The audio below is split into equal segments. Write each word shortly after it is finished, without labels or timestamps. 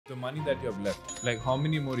The money that you have left, like how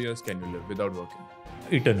many more years can you live without working?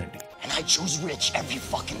 Eternity. And I choose rich every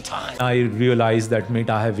fucking time. I realized that, mate,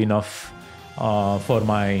 I have enough for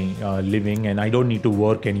my living and I don't need to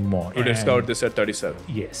work anymore. You discovered this at 37.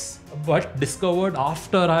 Yes. But discovered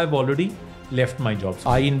after I've already left my job.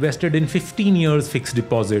 I invested in 15 years fixed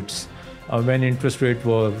deposits when interest rate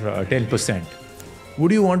were 10%.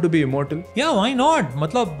 Would you want to be immortal? Yeah, why not?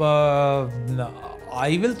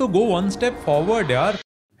 I will to go one step forward, yaar.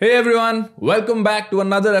 Hey everyone, welcome back to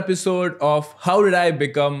another episode of How Did I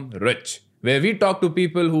Become Rich? Where we talk to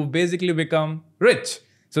people who basically become rich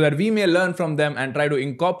so that we may learn from them and try to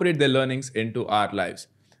incorporate their learnings into our lives.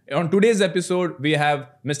 On today's episode, we have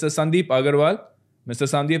Mr. Sandeep Agarwal. Mr.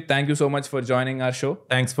 Sandeep, thank you so much for joining our show.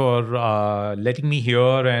 Thanks for letting me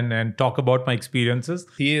hear and talk about my experiences.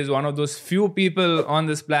 He is one of those few people on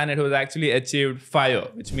this planet who has actually achieved FIRE,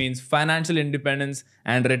 which means financial independence,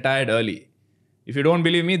 and retired early. If you don't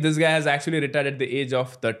believe me, this guy has actually retired at the age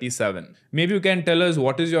of 37. Maybe you can tell us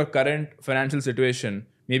what is your current financial situation.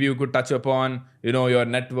 Maybe you could touch upon, your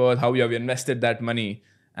net worth, how you have invested that money,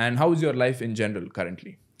 and how is your life in general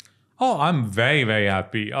currently? Oh, I'm very, very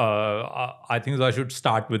happy. I think I should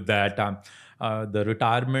start with that. The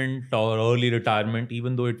retirement or early retirement,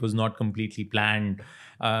 even though it was not completely planned,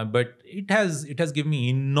 but it has given me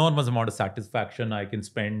enormous amount of satisfaction. I can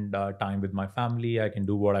spend time with my family. I can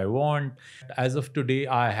do what I want. As of today,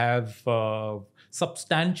 I have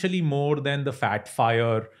substantially more than the fat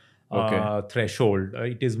FIRE threshold.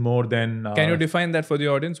 It is more than... Can you define that for the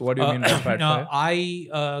audience? What do you mean by fat FIRE?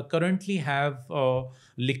 I currently have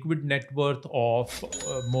liquid net worth of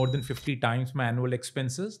more than 50 times my annual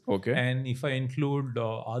expenses. Okay. And if I include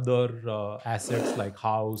other assets like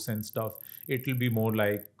house and stuff, it will be more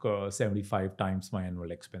like 75 times my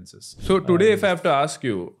annual expenses. So today, if I have to ask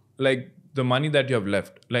you, like the money that you have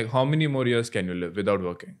left, like how many more years can you live without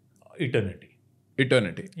working? Eternity.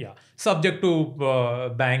 Eternity. Yeah. Subject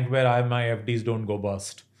to bank where my FDs don't go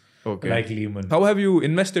bust. Okay. Like Lehman. How have you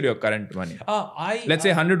invested your current money? Let's say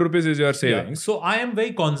 100 rupees is your savings. Yeah. So I am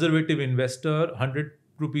very conservative investor. 100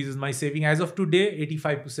 rupees is my saving. As of today,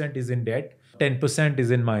 85% is in debt. 10%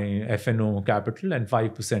 is in my FNO capital and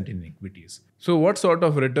 5% in equities. So what sort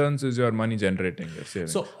of returns is your money generating? Your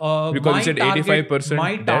savings? So because you said 85%.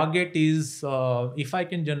 My debt? target is if I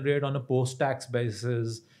can generate on a post-tax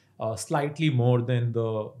basis slightly more than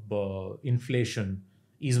the inflation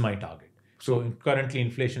is my target. So currently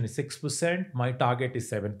inflation is 6%. My target is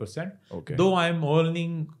 7%. Okay. Though I'm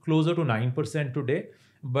earning closer to 9% today,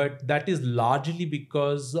 but that is largely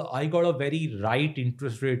because I got a very right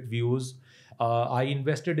interest rate views. I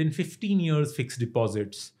invested in 15 years fixed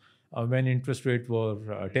deposits when interest rate were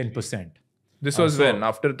 10%. This was when?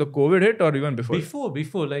 After the COVID hit or even before?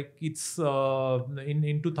 Before, like it's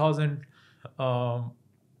in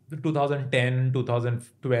 2010,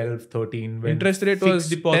 2012, 13. When interest rate was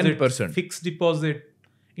 10%. Fixed deposit.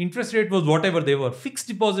 Interest rate was whatever they were. Fixed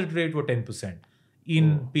deposit rate were 10%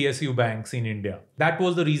 in PSU banks in India. That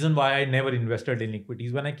was the reason why I never invested in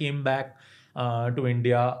equities. When I came back to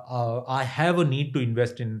India, I have a need to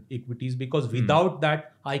invest in equities because without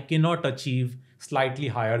that, I cannot achieve slightly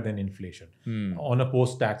higher than inflation on a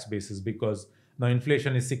post-tax basis because now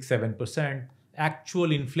inflation is 6-7%.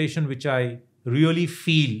 Actual inflation, which I really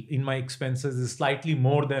feel in my expenses, is slightly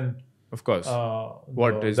more than, of course,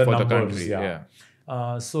 what is the for numbers, the country. Yeah.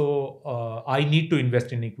 So I need to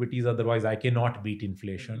invest in equities, otherwise I cannot beat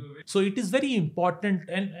inflation. So it is very important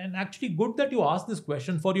and actually good that you asked this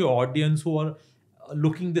question for your audience who are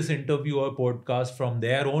looking this interview or podcast from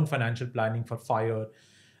their own financial planning for FIRE.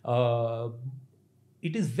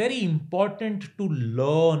 It is very important to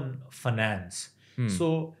learn finance.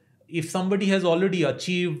 So if somebody has already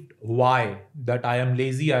achieved why, that I am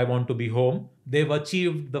lazy, I want to be home, they've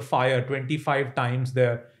achieved the FIRE 25 times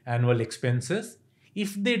their annual expenses.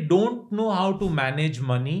 If they don't know how to manage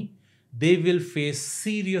money, they will face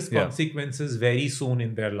serious consequences very soon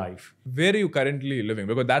in their life. Where are you currently living?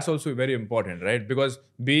 Because that's also very important, right? Because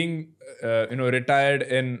being retired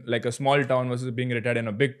in like a small town versus being retired in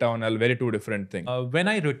a big town are very two different things. When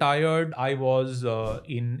I retired, I was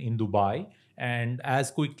in Dubai. And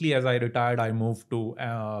as quickly as I retired, I moved to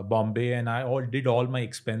Bombay and I did all my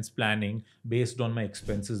expense planning based on my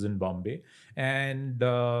expenses in Bombay. And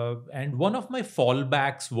one of my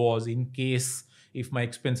fallbacks was in case if my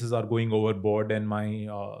expenses are going overboard and my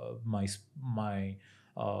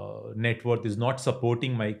net worth is not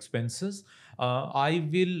supporting my expenses, I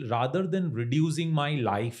will, rather than reducing my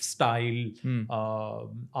lifestyle,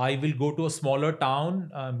 I will go to a smaller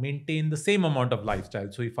town, maintain the same amount of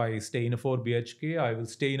lifestyle. So if I stay in a 4 BHK, I will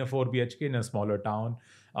stay in a 4 BHK in a smaller town.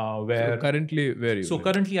 where Currently, where you so live?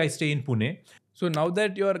 currently I stay in Pune. So now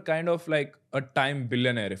that you're kind of like a time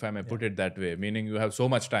billionaire, if I may put it that way, meaning you have so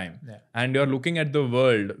much time, and you're looking at the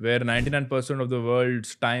world where 99% of the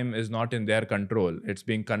world's time is not in their control, it's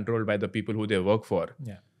being controlled by the people who they work for.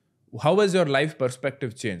 How has your life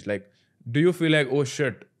perspective changed? Like, do you feel like, oh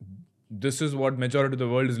shit, this is what majority of the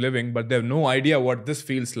world is living, but they have no idea what this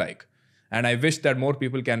feels like? And I wish that more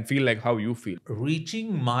people can feel like how you feel.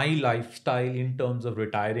 Reaching my lifestyle in terms of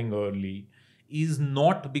retiring early is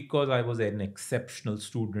not because I was an exceptional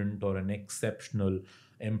student or an exceptional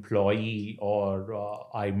employee or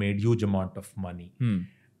I made huge amount of money.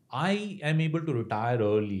 I am able to retire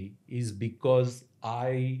early is because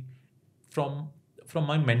I, from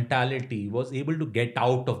my mentality, was able to get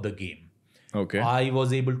out of the game. Okay. I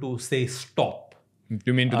was able to say stop.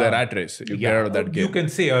 You mean to the rat race? You get out of that game. You can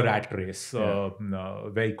say a rat race,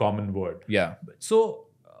 very common word. Yeah. So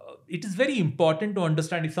it is very important to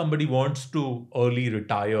understand if somebody wants to early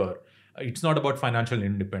retire. It's not about financial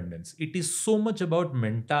independence. It is so much about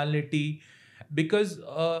mentality because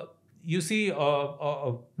you see,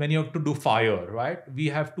 when you have to do fire, right? We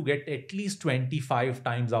have to get at least 25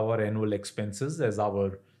 times our annual expenses as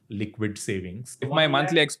our liquid savings. If my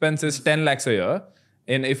monthly expense is 10 lakhs a year,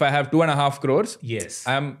 and if I have 2.5 crores, yes,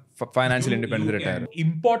 I'm financially independent retire.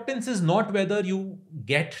 Importance is not whether you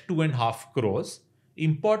get 2.5 crores.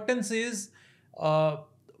 Importance is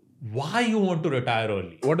why you want to retire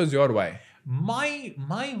early. What is your why? My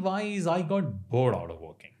why is I got bored out of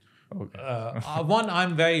working. Okay. One,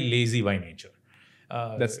 I'm very lazy by nature.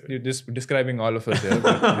 That's you're just describing all of us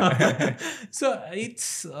here. So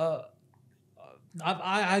it's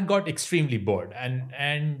I got extremely bored,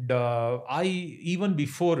 and I, even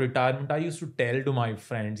before retirement, I used to tell to my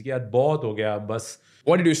friends, "Yaar, bahut ho gaya, bas."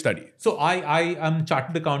 What did you study? So I am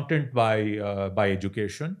chartered accountant by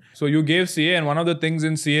education. So you gave CA, and one of the things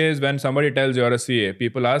in CA is when somebody tells you're a CA,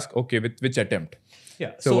 people ask, okay, with which attempt?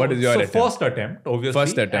 Yeah. So what is your attempt? First attempt, obviously.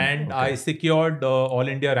 First attempt. And I secured All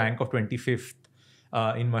India rank of 25th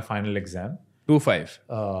in my final exam.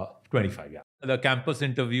 2.5. 25, yeah. The campus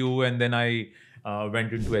interview, and then I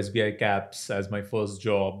went into SBI Caps as my first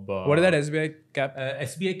job. What is that SBI Cap?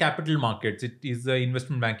 SBI Capital Markets. It is the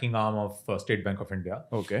investment banking arm of State Bank of India.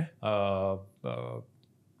 Okay.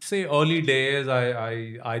 Say early days,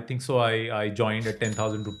 I think so. I joined at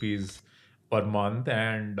 10,000 rupees per month,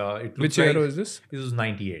 and it Which year was this? This was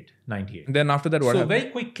 98. And then after that, what happened? So very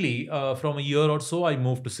quickly, from a year or so, I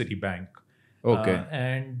moved to Citibank. Okay.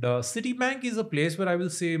 And Citibank is a place where I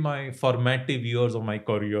will say my formative years of my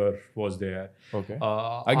career was there. Okay.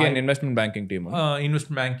 Again, investment banking team. Huh?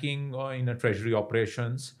 Investment banking in a treasury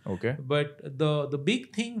operations. Okay. But the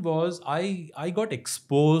big thing was I got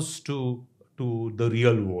exposed to the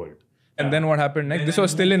real world. And then what happened next? This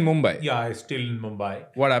was still in Mumbai. Yeah, still in Mumbai.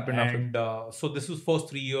 What happened and, after? So this was first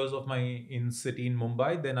 3 years of my in city in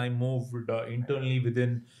Mumbai. Then I moved internally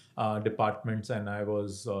within departments, and I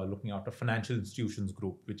was looking after financial institutions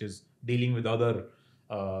group, which is dealing with other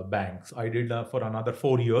banks. I did for another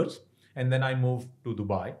 4 years, and then I moved to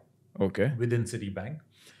Dubai. Okay. Within Citibank.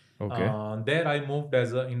 Okay. There I moved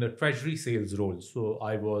in the treasury sales role. So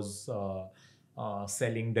I was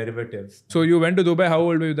selling derivatives. So you went to Dubai. How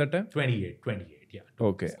old were you that time? 28, yeah.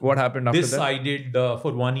 Okay. What happened after this that? I did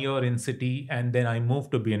for 1 year in city, and then I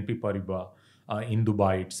moved to BNP Paribas in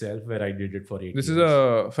Dubai itself, where I did it for 8 years. This is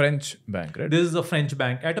a French bank, right? This is a French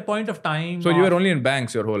bank. At a point of time... So you were only in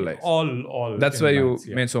banks your whole life? All. That's why you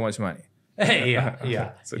made so much money?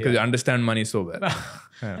 Yeah. So because you understand money so well.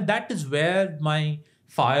 That is where my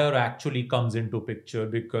fire actually comes into picture,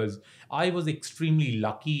 because I was extremely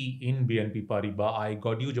lucky in BNP Paribas. I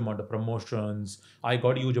got huge amount of promotions. I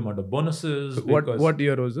got huge amount of bonuses. What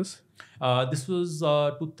year was this? This was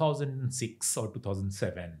 2006 or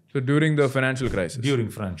 2007. So during the financial crisis? During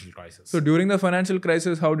financial crisis. So during the financial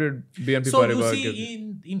crisis, how did BNP Paribas... So you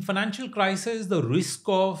see, in financial crisis, the risk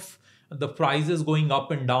of the prices going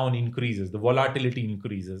up and down increases, the volatility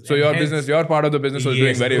increases. So your part of the business was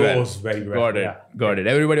doing very well. Very well. Got it.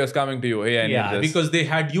 Everybody was coming to you. Hey, I need this. Because they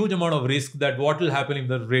had huge amount of risk that what will happen if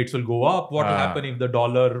the rates will go up, what will happen if the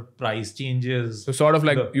dollar price changes. So sort of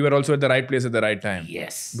like you were also at the right place at the right time.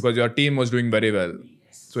 Yes. Because your team was doing very well.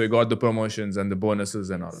 Yes. So you got the promotions and the bonuses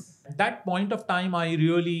and all. At that point of time, I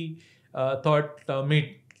really thought,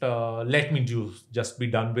 let me just be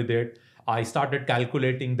done with it. I started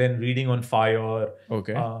calculating, then reading on fire,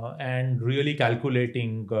 and really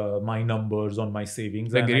calculating my numbers on my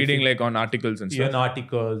savings. Like and reading like on articles and stuff? Yeah,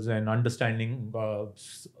 articles and understanding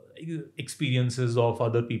experiences of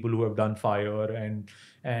other people who have done fire.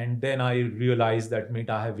 And then I realized that,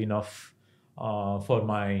 mate, I have enough for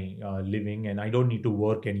my living, and I don't need to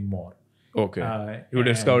work anymore. Okay. You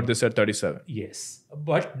discovered this at 37. Yes,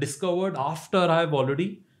 but discovered after I've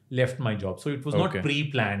already left my job. So it was not Okay.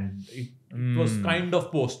 pre-planned. It was kind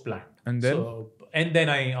of post-planned. And then? And then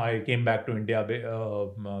I came back to India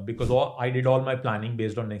because I did all my planning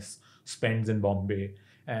based on spends in Bombay,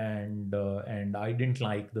 and I didn't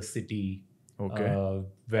like the city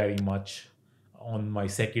very much on my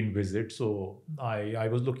second visit. So I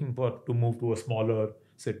was looking to move to a smaller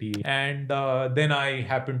city, and then I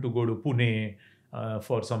happened to go to Pune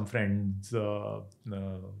for some friends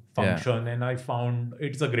function, and I found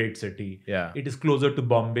it's a great city. Yeah. It is closer to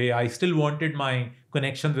Bombay. I still wanted my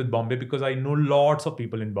connections with Bombay because I know lots of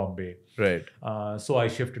people in Bombay. Right. So I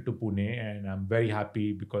shifted to Pune, and I'm very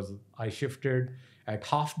happy because I shifted at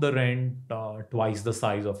half the rent, twice the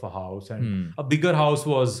size of a house, and a bigger house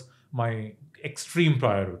was my extreme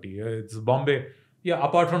priority. It's Bombay. Yeah,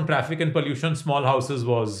 apart from traffic and pollution, small houses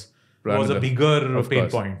was a bigger pain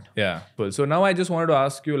point. Yeah. Cool. So now I just wanted to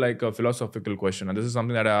ask you like a philosophical question. And this is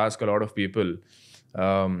something that I ask a lot of people.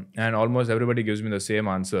 And almost everybody gives me the same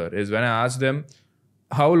answer is when I ask them,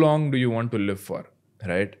 how long do you want to live for?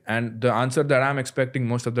 Right. And the answer that I'm expecting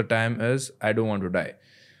most of the time is, I don't want to die.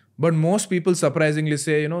 But most people surprisingly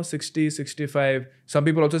say, 60, 65. Some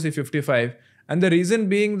people also say 55. And the reason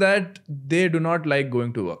being that they do not like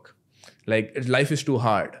going to work. Like, life is too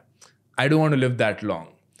hard. I don't want to live that long.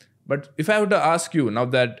 But if I were to ask you, now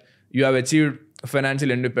that you have achieved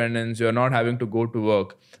financial independence, you're not having to go to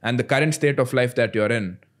work, and the current state of life that you're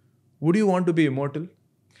in, would you want to be immortal?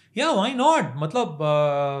 Yeah, why not? Matlab,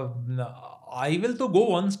 I will to go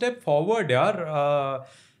one step forward, yaar.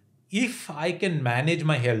 If I can manage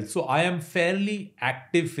my health, so I am fairly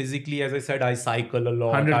active physically. As I said, I cycle a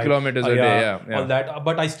lot. 100 kilometers a day, yeah. All that,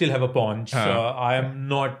 but I still have a paunch. I am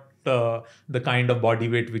not the kind of body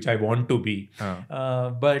weight which I want to be.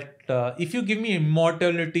 But if you give me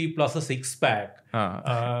immortality plus a six-pack,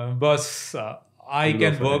 I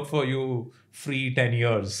can work for you free 10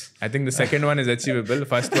 years. I think the second one is achievable.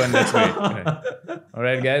 First one, let's wait. All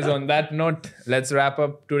right, guys. On that note, let's wrap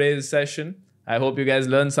up today's session. I hope you guys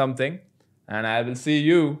learned something, and I will see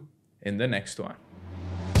you in the next one.